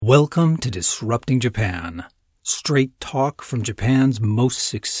Welcome to Disrupting Japan, straight talk from Japan's most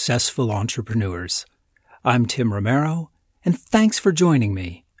successful entrepreneurs. I'm Tim Romero, and thanks for joining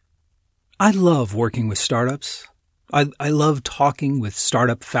me. I love working with startups. I love talking with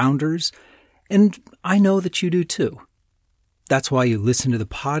startup founders, and I know that you do too. That's why you listen to the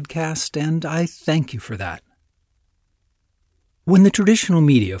podcast, and I thank you for that. When the traditional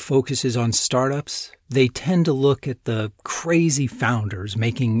media focuses on startups, they tend to look at the crazy founders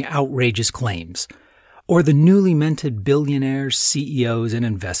making outrageous claims, or the newly minted billionaires, CEOs, and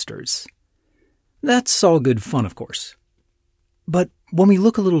investors. That's all good fun, of course. But when we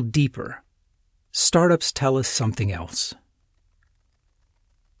look a little deeper, startups tell us something else.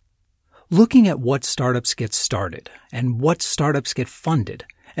 Looking at what startups get started, and what startups get funded,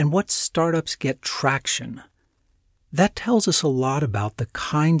 and what startups get traction, that tells us a lot about the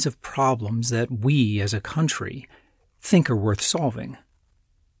kinds of problems that we as a country think are worth solving.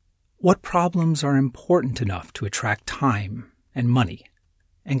 What problems are important enough to attract time and money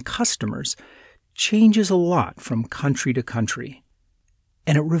and customers changes a lot from country to country,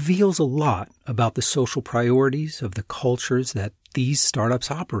 and it reveals a lot about the social priorities of the cultures that these startups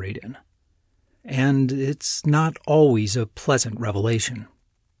operate in. And it's not always a pleasant revelation.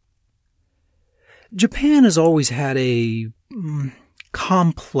 Japan has always had a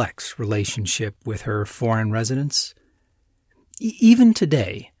complex relationship with her foreign residents. Even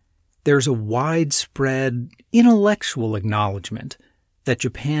today, there's a widespread intellectual acknowledgement that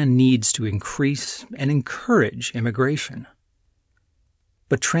Japan needs to increase and encourage immigration.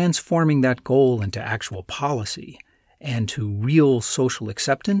 But transforming that goal into actual policy and to real social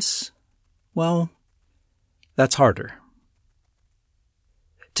acceptance, well, that's harder.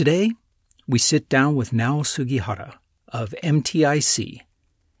 Today, we sit down with Nao Sugihara of MTIC,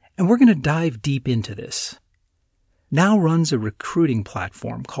 and we're going to dive deep into this. Nao runs a recruiting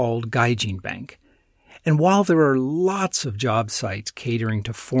platform called Gaijin Bank, and while there are lots of job sites catering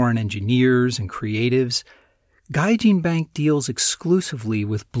to foreign engineers and creatives, Gaijin Bank deals exclusively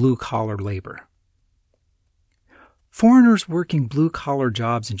with blue-collar labor. Foreigners working blue-collar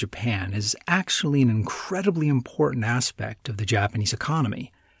jobs in Japan is actually an incredibly important aspect of the Japanese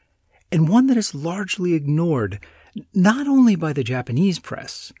economy, and one that is largely ignored not only by the Japanese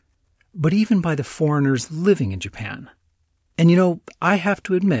press, but even by the foreigners living in Japan. And I have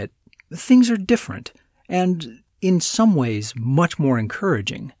to admit, things are different and, in some ways, much more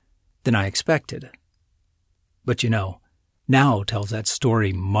encouraging than I expected. But Nao tells that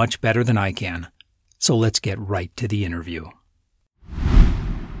story much better than I can. So let's get right to the interview.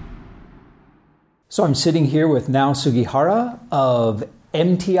 So I'm sitting here with Nao Sugihara of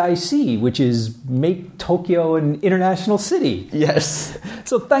MTIC, which is Make Tokyo an International City. Yes.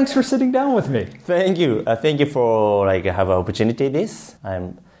 So thanks for sitting down with me. Thank you. Thank you for have an opportunity this.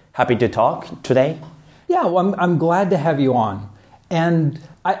 I'm happy to talk today. Yeah, well, I'm glad to have you on. And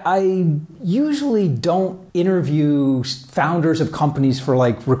I usually don't interview founders of companies for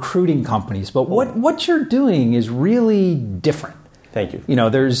recruiting companies, but what you're doing is really different. Thank you.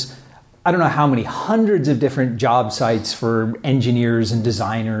 There's I don't know how many hundreds of different job sites for engineers and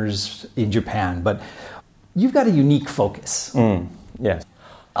designers in Japan, but you've got a unique focus. Yes.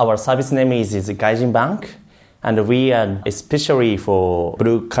 Our service name is Gaijin Bank, and we are especially for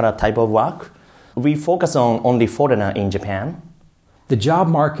blue-collar type of work. We focus on only foreigner in Japan. The job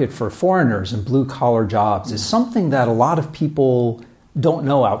market for foreigners and blue-collar jobs is something that a lot of people don't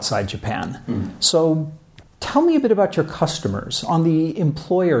know outside Japan. So tell me a bit about your customers. On the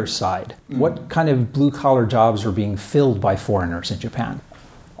employer side, what kind of blue-collar jobs are being filled by foreigners in Japan?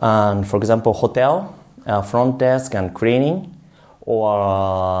 For example, hotel, front desk and cleaning,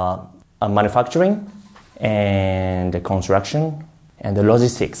 or manufacturing, and construction, and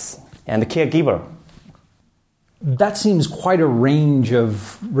logistics, and caregiver. That seems quite a range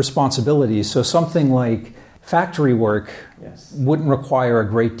of responsibilities. So something like factory work wouldn't require a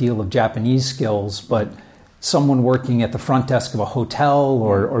great deal of Japanese skills, but someone working at the front desk of a hotel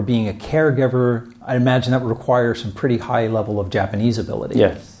or being a caregiver, I imagine that would require some pretty high level of Japanese ability.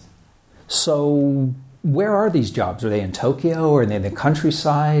 Yes. So where are these jobs? Are they in Tokyo? Or are they in the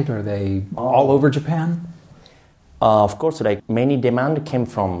countryside? Are they all over Japan? Of course, many demand came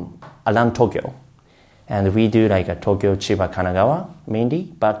from around Tokyo. And we do a Tokyo, Chiba, Kanagawa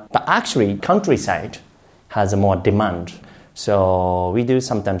mainly. But actually, countryside has more demand. So we do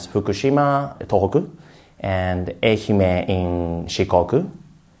sometimes Fukushima, Tohoku, and Ehime in Shikoku,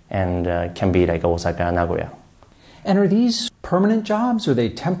 and can be Osaka, Nagoya. And are these permanent jobs? Are they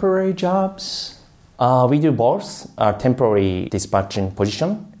temporary jobs? We do both temporary dispatching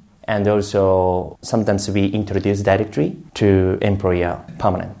position And also, sometimes we introduce directly to employer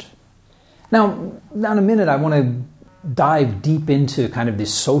permanent. Now, in a minute, I want to dive deep into kind of the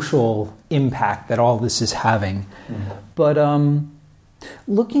social impact that all this is having. But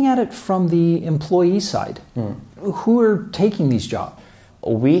looking at it from the employee side, who are taking these jobs?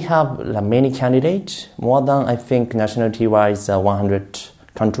 We have many candidates, more than, I think, nationality-wise, 100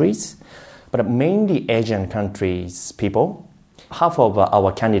 countries, but mainly Asian countries people. Half of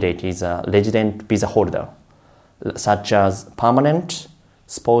our candidate is a resident visa holder, such as permanent,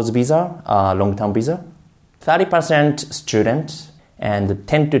 spouse visa, long-term visa. 30% student, and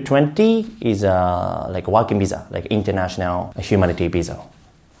 10 to 20 is like working visa, like international humanity visa.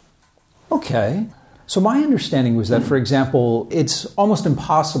 Okay. So my understanding was that, for example, it's almost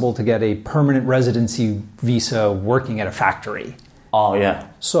impossible to get a permanent residency visa working at a factory. Oh, yeah.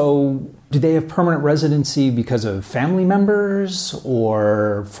 So do they have permanent residency because of family members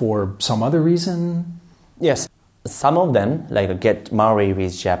or for some other reason? Yes. Some of them like get married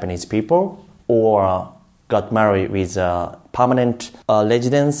with Japanese people or got married with a permanent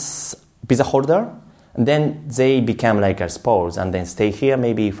residence visa holder. And then they become like a spouse and then stay here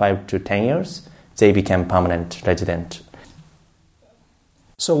maybe 5 to 10 years. They become permanent resident.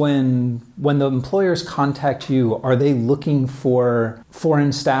 So when the employers contact you, are they looking for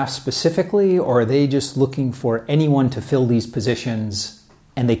foreign staff specifically, or are they just looking for anyone to fill these positions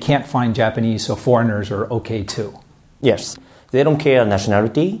and they can't find Japanese, so foreigners are okay too? Yes. They don't care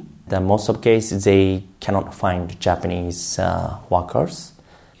nationality. In most of cases, they cannot find Japanese workers,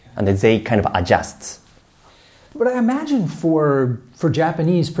 and they kind of adjust. But I imagine for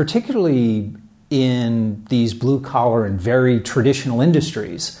Japanese, particularly in these blue-collar and very traditional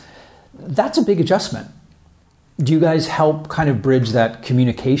industries, that's a big adjustment. Do you guys help kind of bridge that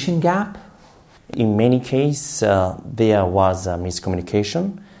communication gap? In many cases, there was a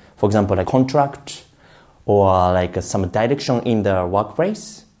miscommunication. For example, a contract or like some direction in the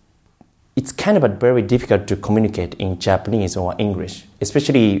workplace. It's kind of very difficult to communicate in Japanese or English,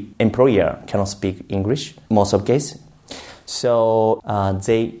 especially employer cannot speak English most of the case. So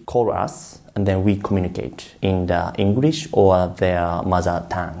they call us and then we communicate in the English or their mother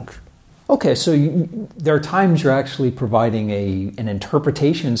tongue. Okay, so there are times you're actually providing an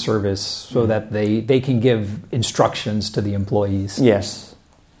interpretation service so that they can give instructions to the employees. Yes.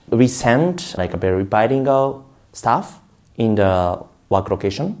 We send like a very bilingual staff in the work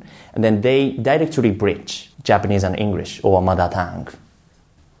location, and then they directly bridge Japanese and English or mother tongue.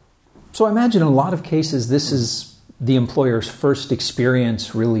 So I imagine in a lot of cases this is the employer's first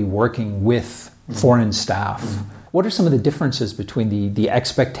experience really working with foreign staff. What are some of the differences between the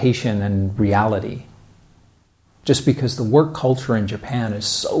expectation and reality? Just because the work culture in Japan is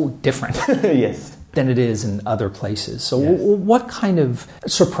so different Yes. than it is in other places. So what kind of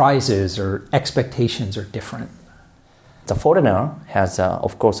surprises or expectations are different? The foreigner has,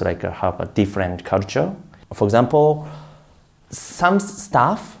 of course, have a different culture. For example, some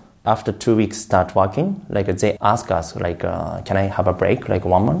staff after 2 weeks start working. They ask us, can I have a break,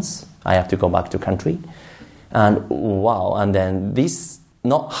 1 month? I have to go back to country. And wow, and then this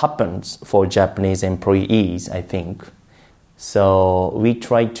not happens for Japanese employees, I think. So we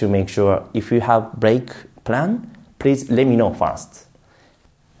try to make sure if you have break plan, please let me know first.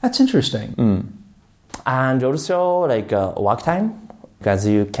 That's interesting. And also work time, as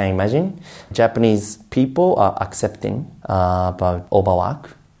you can imagine, Japanese people are accepting about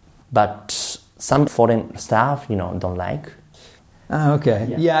overwork, but some foreign staff, don't like.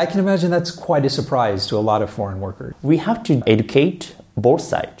 Okay. Yeah, I can imagine that's quite a surprise to a lot of foreign workers. We have to educate both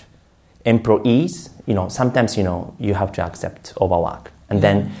sides. Employees, sometimes, you have to accept overwork. And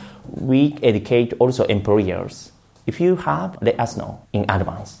then we educate also employers. If you have, let us know in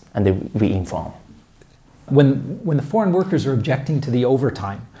advance, and then we inform. When the foreign workers are objecting to the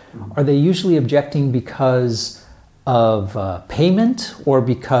overtime, are they usually objecting because of payment or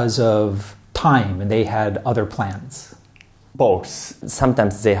because of time and they had other plans? Both.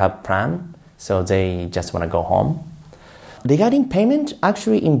 Sometimes they have plan, so they just want to go home. Regarding payment,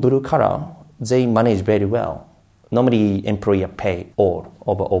 actually in blue collar, they manage very well. Normally, employer pay all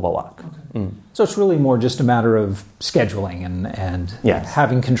over overwork. Okay. So it's really more just a matter of scheduling and Yes.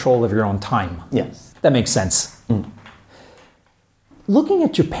 having control of your own time. Yes. That makes sense. Looking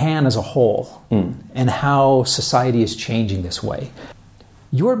at Japan as a whole and how society is changing this way,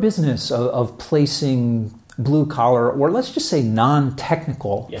 your business of placing blue-collar, or let's just say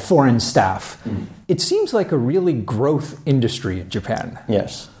non-technical foreign staff, it seems like a really growth industry in Japan.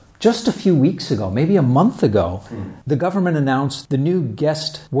 Yes. Just a few weeks ago, maybe a month ago, the government announced the new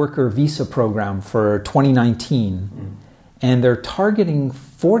guest worker visa program for 2019. and they're targeting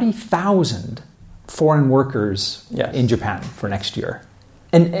 40,000 foreign workers in Japan for next year.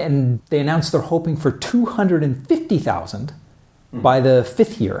 And they announced they're hoping for 250,000 by the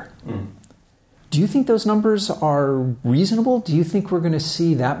fifth year. Do you think those numbers are reasonable? Do you think we're going to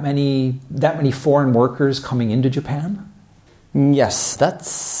see that many foreign workers coming into Japan? Yes,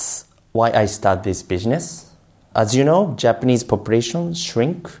 that's why I started this business. As you know, Japanese population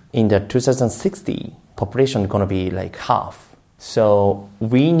shrink in the 2060. Population going to be like half. So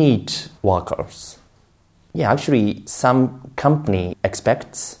we need workers. Yeah, actually, some company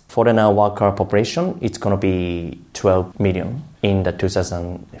expects foreigner worker population, it's going to be 12 million in the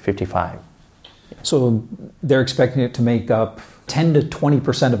 2055. So they're expecting it to make up 10 to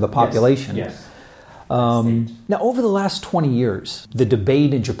 20% of the population. Yes. Now, over the last 20 years, the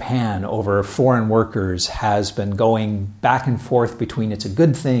debate in Japan over foreign workers has been going back and forth between it's a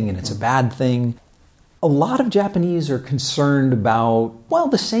good thing and it's a bad thing. A lot of Japanese are concerned about, well,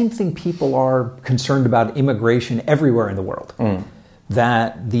 the same thing people are concerned about immigration everywhere in the world.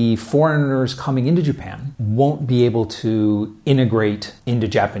 That the foreigners coming into Japan won't be able to integrate into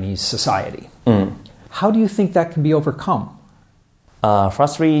Japanese society. How do you think that can be overcome?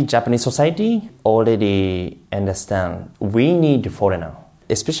 Firstly, Japanese society already understand we need foreigner,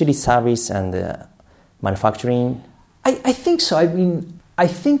 especially service and manufacturing. I think so. I mean, I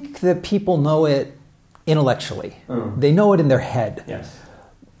think that people know it intellectually. They know it in their head. Yes.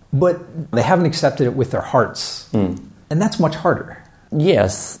 But they haven't accepted it with their hearts. And that's much harder.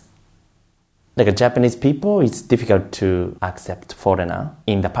 Yes. Like Japanese people, it's difficult to accept foreigner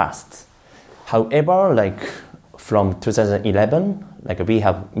in the past. However, like from 2011, like we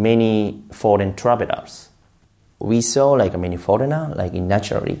have many foreign travelers. We saw like many foreigner like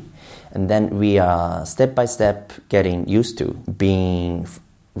naturally, and then we are step by step getting used to being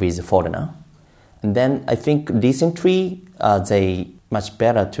with foreigner. And then I think recently they much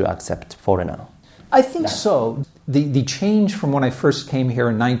better to accept foreigner. I think so. The change from when I first came here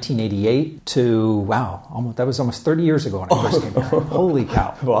in 1988 to, wow, that was almost 30 years ago when I first came here. Holy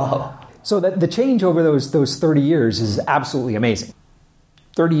cow. Wow. So the change over those 30 years is absolutely amazing.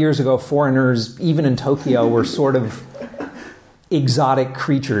 30 years ago, foreigners, even in Tokyo, were sort of exotic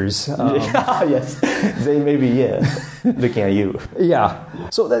creatures. Yes, they may be, looking at you. Yeah.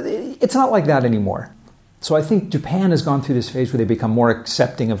 So it's not like that anymore. So I think Japan has gone through this phase where they become more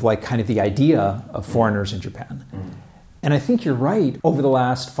accepting of like kind of the idea of foreigners in Japan. And I think you're right. Over the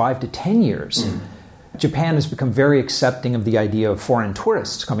last 5 to 10 years, Japan has become very accepting of the idea of foreign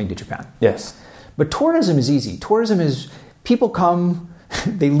tourists coming to Japan. Yes. But tourism is easy. Tourism is people come,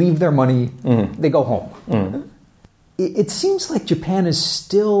 they leave their money, they go home. It seems like Japan is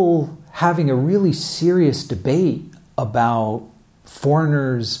still having a really serious debate about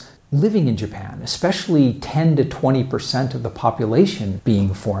foreigners living in Japan, especially 10 to 20% of the population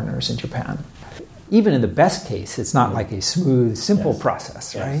being foreigners in Japan. Even in the best case, it's not like a smooth, simple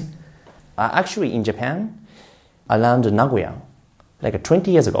process, right? Actually, in Japan, around Nagoya, like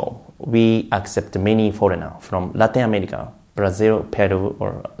 20 years ago, we accept many foreigners from Latin America, Brazil, Peru,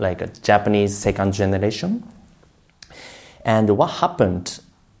 or like a Japanese second generation. And what happened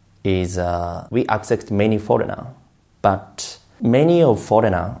is we accept many foreigners, but many of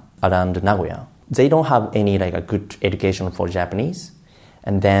foreigners around Nagoya, they don't have any like a good education for Japanese.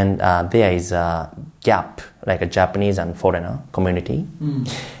 And then there is a gap, like a Japanese and foreigner community.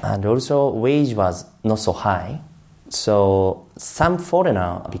 And also wage was not so high. So some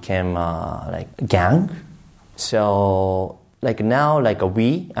foreigner became like gang. So like now, like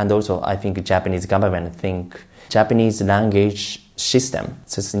we, and also I think Japanese government think Japanese language system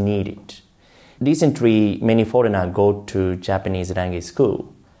is needed. Recently, many foreigners go to Japanese language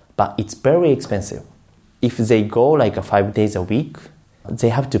school, but it's very expensive. If they go like 5 days a week, they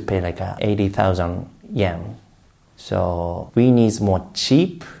have to pay like 80,000 yen. So we need more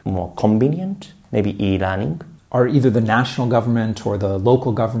cheap, more convenient, maybe e-learning. Are either the national government or the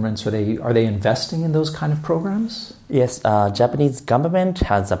local governments, are they investing in those kind of programs? Yes, Japanese government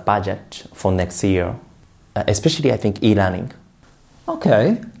has a budget for next year, especially I think e-learning.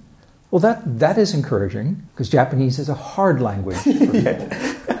 Okay. Well, that is encouraging because Japanese is a hard language.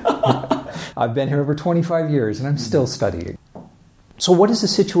 I've been here over 25 years and I'm still studying. So what is the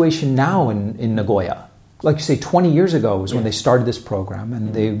situation now in Nagoya? Like you say, 20 years ago was when they started this program,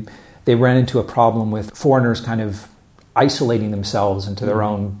 and they ran into a problem with foreigners kind of isolating themselves into their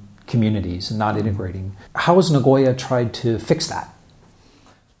own communities and not integrating. How has Nagoya tried to fix that?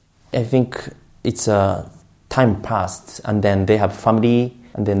 I think it's time passed, and then they have family,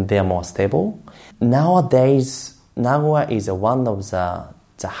 and then they are more stable. Nowadays, Nagoya is one of the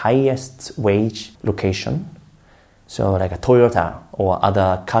highest wage location. So like a Toyota or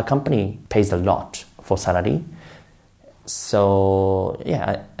other car company pays a lot for salary. So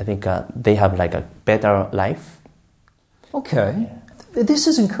yeah, I think they have like a better life. Okay. This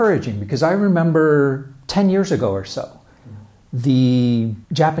is encouraging because I remember 10 years ago or so, the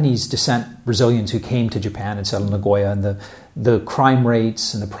Japanese descent Brazilians who came to Japan and settled in Nagoya, and the crime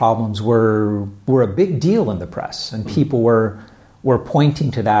rates and the problems were a big deal in the press. And people were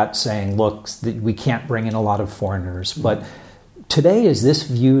pointing to that, saying, look, we can't bring in a lot of foreigners. But today, is this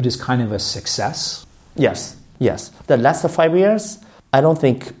viewed as kind of a success? Yes. The last 5 years, I don't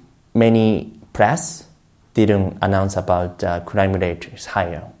think many press didn't announce about crime rate is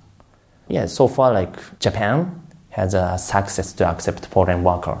higher. Yeah, so far, like Japan has a success to accept foreign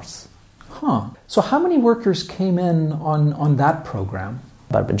workers. Huh. So how many workers came in on that program?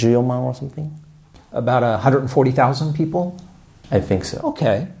 About 14万 or something? About 140,000 people? I think so.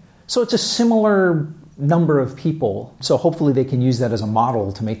 Okay. So it's a similar number of people. So hopefully they can use that as a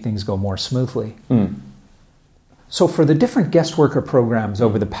model to make things go more smoothly. So for the different guest worker programs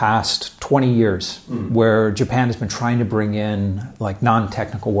over the past 20 years, where Japan has been trying to bring in like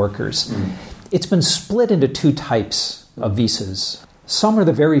non-technical workers, it's been split into two types of visas. Some are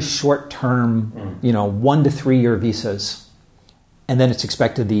the very short-term, 1 to 3 year visas, and then it's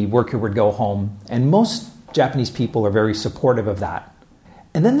expected the worker would go home. And most Japanese people are very supportive of that.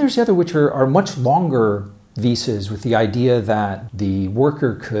 And then there's the other, which are much longer visas with the idea that the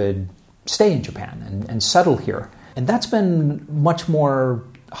worker could stay in Japan and settle here. And that's been much more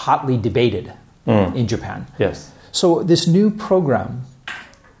hotly debated in Japan. Yes. So this new program,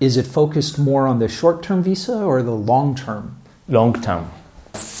 is it focused more on the short-term visa or the long-term? Long-term.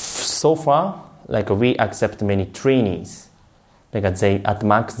 So far, like we accept many trainees. Like at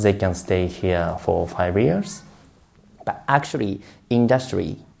max, they can stay here for 5 years. But actually,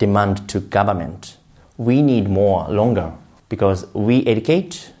 industry demand to government, we need more longer because we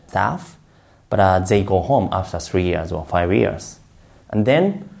educate staff, but they go home after 3 years or 5 years. And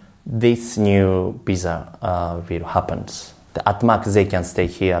then this new visa will happen. At max, they can stay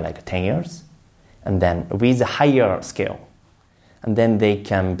here like 10 years. And then with a higher scale. And then they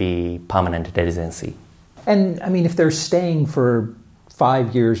can be permanent residency. And I mean, if they're staying for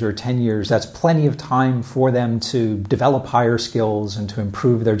 5 years or 10 years, that's plenty of time for them to develop higher skills and to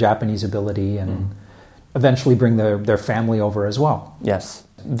improve their Japanese ability and eventually bring their family over as well. Yes.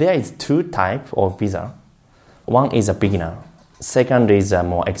 There is two types of visa. One is a beginner. Second is a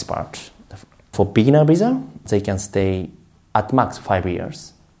more expert. For beginner visa, they can stay at max 5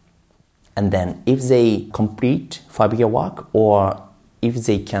 years. And then if they complete 5-year work or if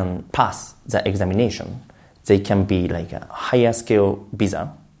they can pass the examination, they can be like a higher scale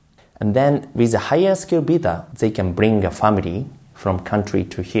visa. And then with a higher scale visa, they can bring a family from country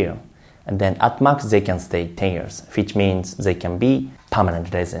to here. And then at max, they can stay 10 years, which means they can be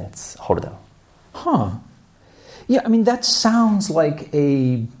permanent residence holder. Huh. Yeah, I mean, that sounds like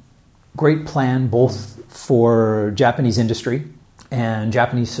a great plan both for Japanese industry and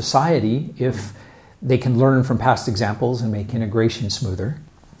Japanese society if they can learn from past examples and make integration smoother.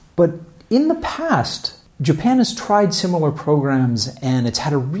 But in the past, Japan has tried similar programs and it's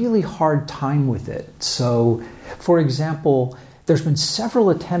had a really hard time with it. So, for example, there's been several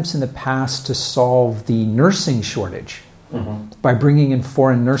attempts in the past to solve the nursing shortage by bringing in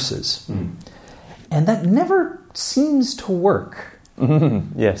foreign nurses. And that never seems to work.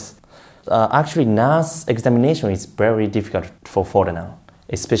 Yes. Actually, nurse examination is very difficult for foreigner.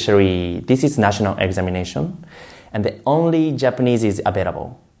 Especially, this is national examination. And the only Japanese is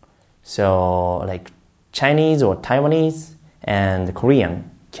available. So, like Chinese or Taiwanese and Korean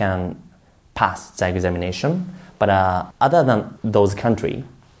can pass the examination. But other than those countries,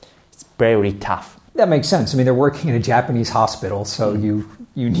 it's very tough. That makes sense. I mean, they're working in a Japanese hospital, so you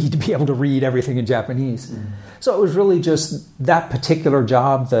need to be able to read everything in Japanese. So it was really just that particular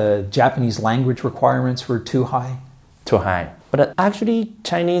job, the Japanese language requirements were too high? Too high. But actually,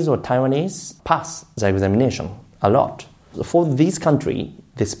 Chinese or Taiwanese pass the examination a lot. For this country,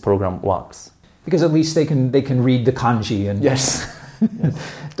 this program works. Because at least they can read the kanji and Yes.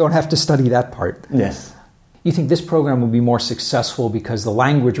 don't have to study that part. Yes. You think this program will be more successful because the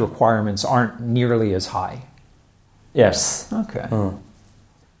language requirements aren't nearly as high? Yes. Okay.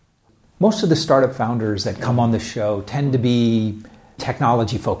 Most of the startup founders that come on the show tend to be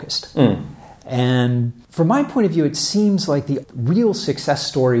technology focused. And from my point of view, it seems like the real success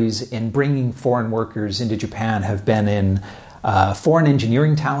stories in bringing foreign workers into Japan have been in foreign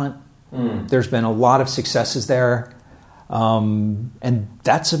engineering talent. There's been a lot of successes there. And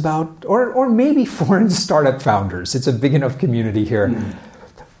that's about, or maybe foreign startup founders. It's a big enough community here.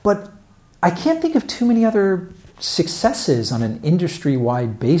 But I can't think of too many other successes on an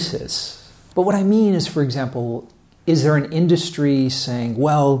industry-wide basis. But what I mean is, for example, is there an industry saying,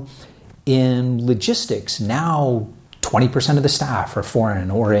 well, in logistics, now 20% of the staff are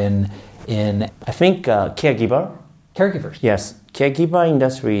foreign, or in I think caregivers? Yes, caregiver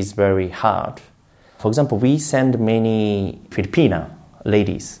industry is very hard. For example, we send many Filipina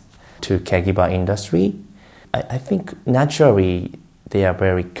ladies to caregiver industry. I think naturally they are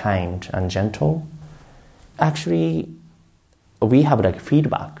very kind and gentle. Actually, we have like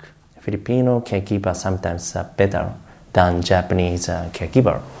feedback. Filipino caregiver sometimes are better than Japanese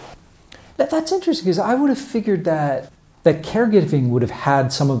caregiver. That's interesting, because I would have figured that caregiving would have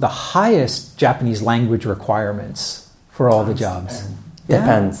had some of the highest Japanese language requirements for all the jobs.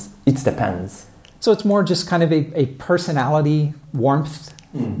 Depends. It depends. So it's more just kind of a personality warmth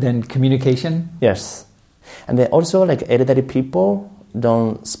than communication? Yes. And then also like elderly people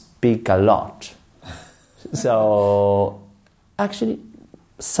don't speak a lot. So actually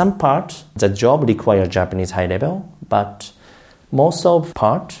some part the job require Japanese high level, but most of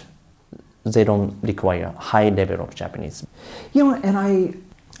part they don't require high level of Japanese. You know, and I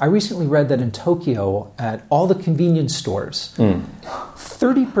recently read that in Tokyo, at all the convenience stores,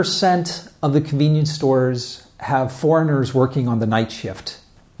 30% of the convenience stores have foreigners working on the night shift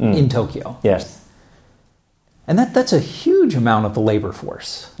in Tokyo. Yes. And that's a huge amount of the labor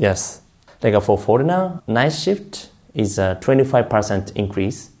force. Yes. Like for foreigner, night shift is a 25%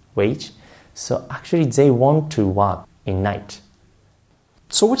 increase wage. So actually they want to work in night.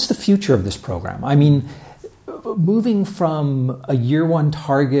 So what's the future of this program? I mean, moving from a year one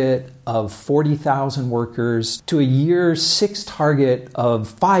target of 40,000 workers to a year six target of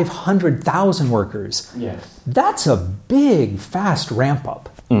 500,000 workers. Yes. That's a big, fast ramp up.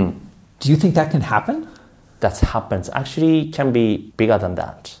 Do you think that can happen? That happens. Actually can be bigger than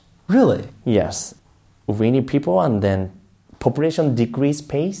that. Really? Yes. We need people, and then population decrease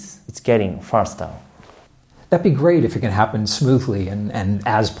pace, it's getting faster. That'd be great if it can happen smoothly and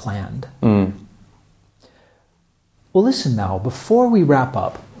as planned. Well, listen now, before we wrap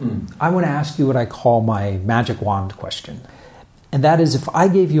up, I want to ask you what I call my magic wand question. And that is, if I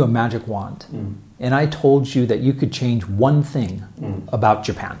gave you a magic wand and I told you that you could change one thing about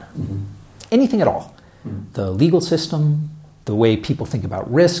Japan, anything at all, the legal system, the way people think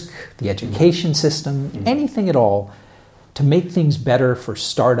about risk, the education system, anything at all, to make things better for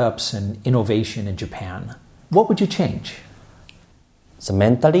startups and innovation in Japan, what would you change? So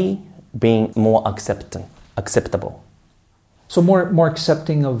mentally being more acceptable. So more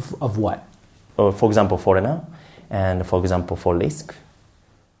accepting of what? For example, foreigner, and for example, for risk.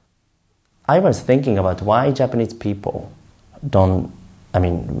 I was thinking about why Japanese people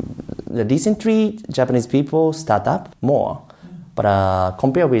recently Japanese people start up more, but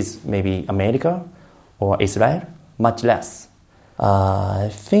compared with maybe America or Israel, much less. I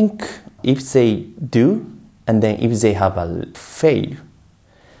think if they do, and then if they have a fail,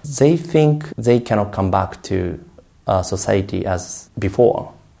 they think they cannot come back to society as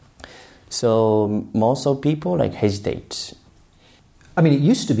before. So most of people hesitate. I mean, it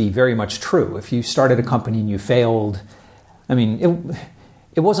used to be very much true. If you started a company and you failed, I mean,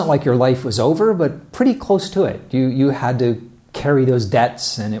 it wasn't like your life was over, but pretty close to it. You had to carry those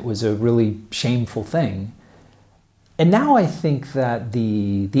debts, and it was a really shameful thing. And now I think that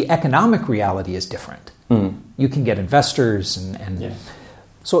the economic reality is different. You can get investors, and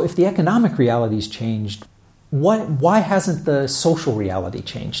so if the economic reality's changed, why hasn't the social reality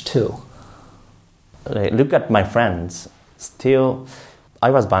changed too? Look at my friends. Still, I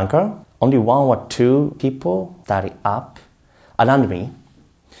was banker. Only one or two people started up around me.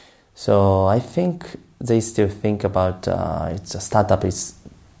 So I think they still think about it's a startup is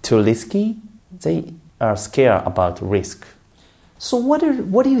too risky. They are scared about risk. So what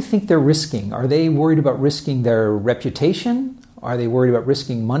do you think they're risking? Are they worried about risking their reputation? Are they worried about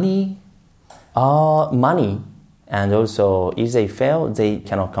risking money? Money. And also, if they fail, they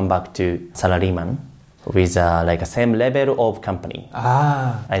cannot come back to salaryman with a same level of company.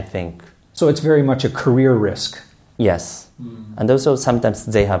 I think. So it's very much a career risk. Yes. And also sometimes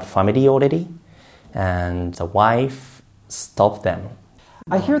they have family already, and the wife stop them.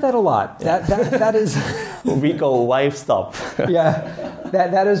 I hear that a lot. That is we call wife stop. Yeah.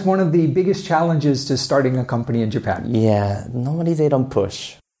 That is one of the biggest challenges to starting a company in Japan. Yeah, normally they don't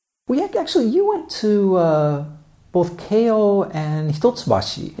push. Well, actually, you went to both Keio and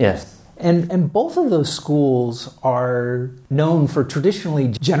Hitotsubashi. Yes. And both of those schools are known for traditionally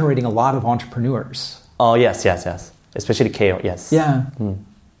generating a lot of entrepreneurs. Oh, yes. Especially Keio, yes. Yeah.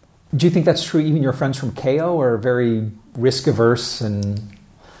 Do you think that's true? Even your friends from Keio are very risk averse and...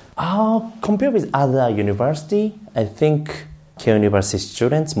 Compared with other university, I think Keio University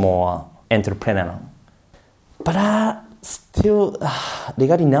students more entrepreneurial. But still,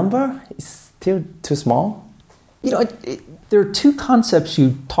 regarding number, it's still too small. There are two concepts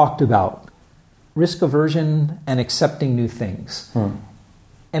you talked about, risk aversion and accepting new things.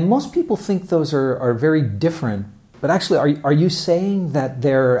 And most people think those are very different. But actually, are you saying that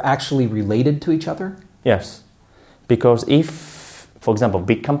they're actually related to each other? Yes. Because if, for example,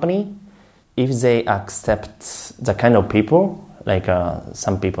 big company, if they accept the kind of people, like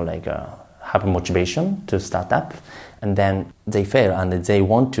some people have motivation to start up, and then they fail and they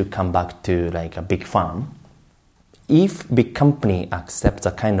want to come back to like a big firm. If big company accepts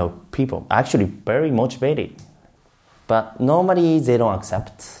the kind of people, actually very motivated, but normally they don't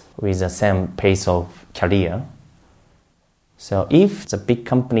accept with the same pace of career. So if the big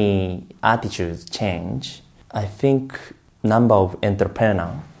company attitudes change, I think number of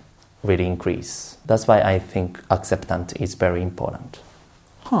entrepreneurs will increase. That's why I think acceptance is very important.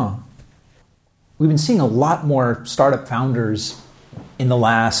 We've been seeing a lot more startup founders in the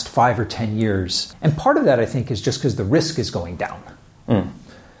last 5 or 10 years. And part of that, I think, is just because the risk is going down.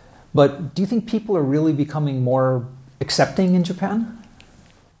 But do you think people are really becoming more accepting in Japan?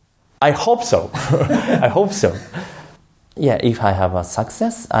 I hope so. I hope so. Yeah, if I have a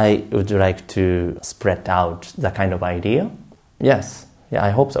success, I would like to spread out that kind of idea. Yes. Yeah, I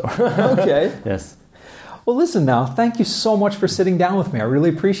hope so. Okay. Yes. Well, listen now. Thank you so much for sitting down with me. I really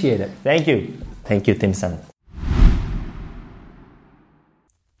appreciate it. Thank you. Thank you, Tim-san.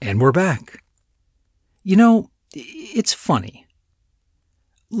 And we're back. It's funny.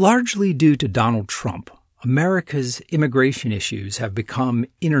 Largely due to Donald Trump, America's immigration issues have become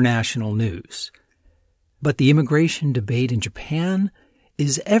international news. But the immigration debate in Japan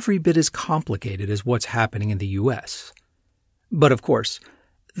is every bit as complicated as what's happening in the U.S. But of course,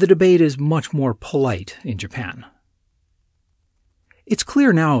 the debate is much more polite in Japan. It's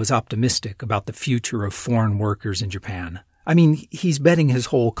clear now he's optimistic about the future of foreign workers in Japan. I mean, he's betting his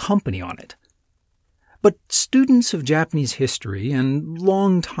whole company on it. But students of Japanese history and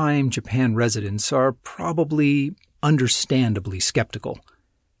long-time Japan residents are probably understandably skeptical.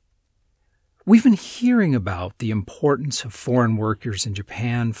 We've been hearing about the importance of foreign workers in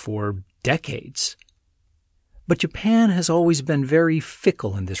Japan for decades. But Japan has always been very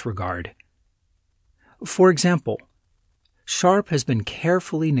fickle in this regard. For example, Sharp has been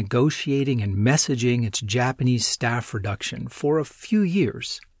carefully negotiating and messaging its Japanese staff reduction for a few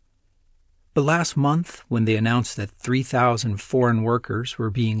years. But last month, when they announced that 3,000 foreign workers were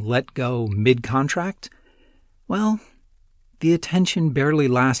being let go mid-contract, well, the attention barely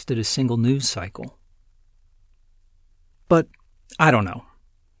lasted a single news cycle. But I don't know.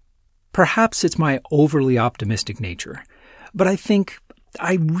 Perhaps it's my overly optimistic nature, but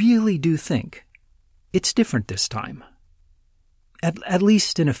I really do think it's different this time. At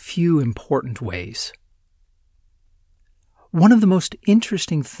least in a few important ways. One of the most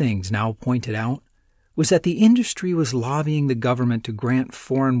interesting things Now pointed out was that the industry was lobbying the government to grant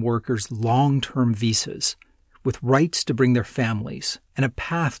foreign workers long-term visas with rights to bring their families and a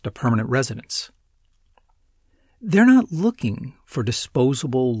path to permanent residence. They're not looking for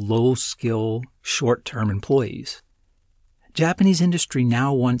disposable, low-skill, short-term employees. Japanese industry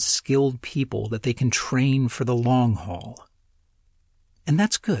now wants skilled people that they can train for the long haul. And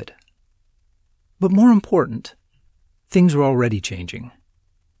that's good. But more important, things are already changing.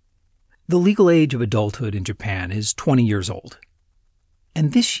 The legal age of adulthood in Japan is 20 years old.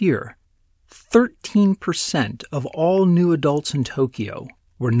 And this year, 13% of all new adults in Tokyo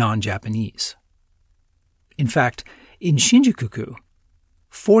were non-Japanese. In fact, in Shinjuku,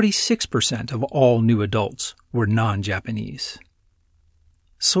 46% of all new adults were non-Japanese.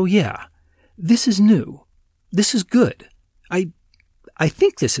 So yeah, this is new. This is good. I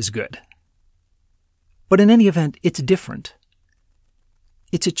think this is good. But in any event, it's different.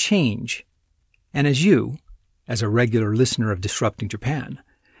 It's a change. And as a regular listener of Disrupting Japan,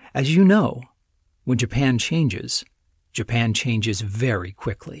 as you know, when Japan changes very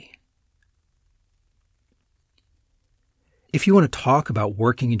quickly. If you want to talk about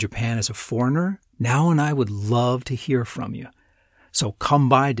working in Japan as a foreigner, Now and I would love to hear from you. So come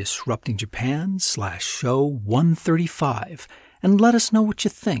by Disrupting Japan /show 135 and let us know what you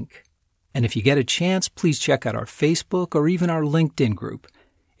think. And if you get a chance, please check out our Facebook or even our LinkedIn group.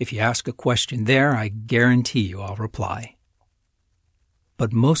 If you ask a question there, I guarantee you I'll reply.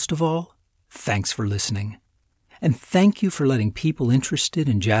 But most of all, thanks for listening. And thank you for letting people interested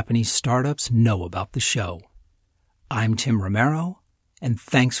in Japanese startups know about the show. I'm Tim Romero, and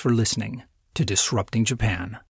thanks for listening to Disrupting Japan.